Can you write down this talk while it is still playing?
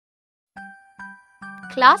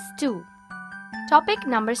Class 2. Topic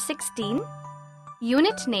number 16.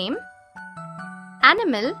 Unit name: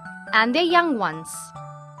 Animal and their young ones.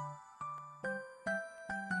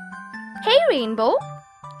 Hey Rainbow,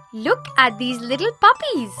 look at these little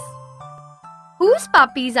puppies. Whose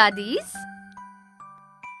puppies are these?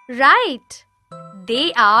 Right,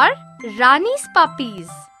 they are Rani's puppies.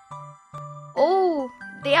 Oh,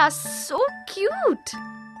 they are so cute.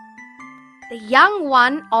 The young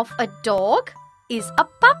one of a dog is a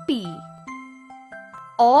puppy.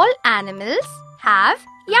 All animals have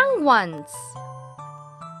young ones.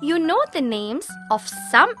 You know the names of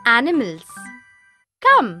some animals.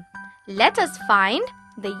 Come, let us find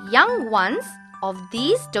the young ones of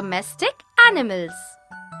these domestic animals.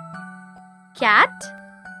 Cat,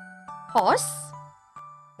 horse,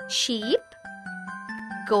 sheep,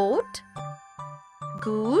 goat,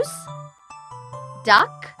 goose,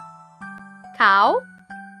 duck, cow,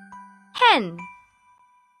 hen.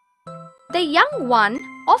 The young one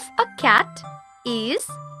of a cat is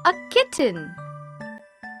a kitten.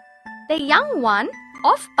 The young one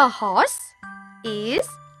of a horse is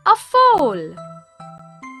a foal.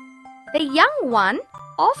 The young one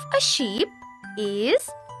of a sheep is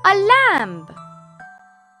a lamb.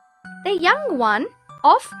 The young one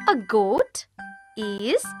of a goat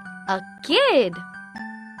is a kid.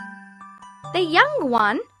 The young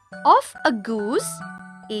one of a goose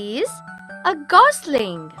is a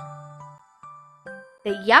gosling.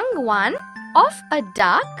 The young one of a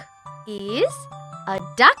duck is a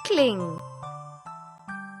duckling.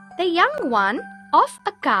 The young one of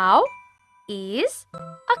a cow is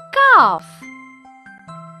a calf.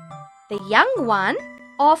 The young one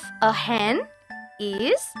of a hen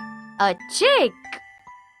is a chick.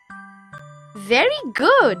 Very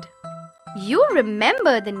good! You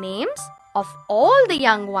remember the names of all the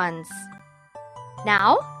young ones.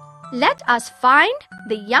 Now, let us find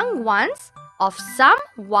the young ones of some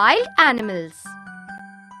wild animals.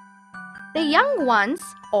 The young ones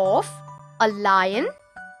of a lion,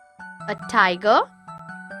 a tiger,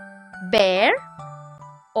 bear,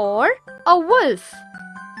 or a wolf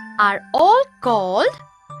are all called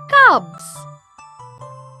cubs.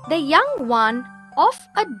 The young one of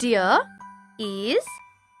a deer is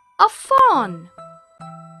a fawn.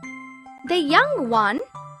 The young one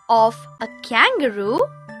of a kangaroo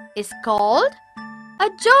is called a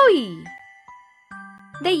joey.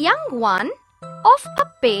 The young one of a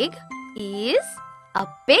pig is a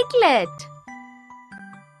piglet.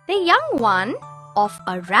 The young one of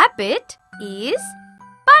a rabbit is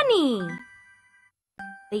bunny.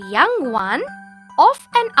 The young one of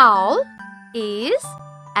an owl is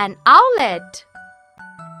an owlet.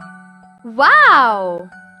 Wow!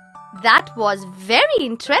 That was very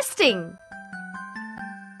interesting.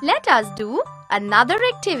 Let us do another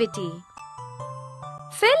activity.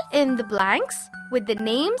 Fill in the blanks with the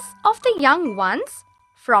names of the young ones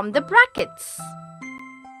from the brackets.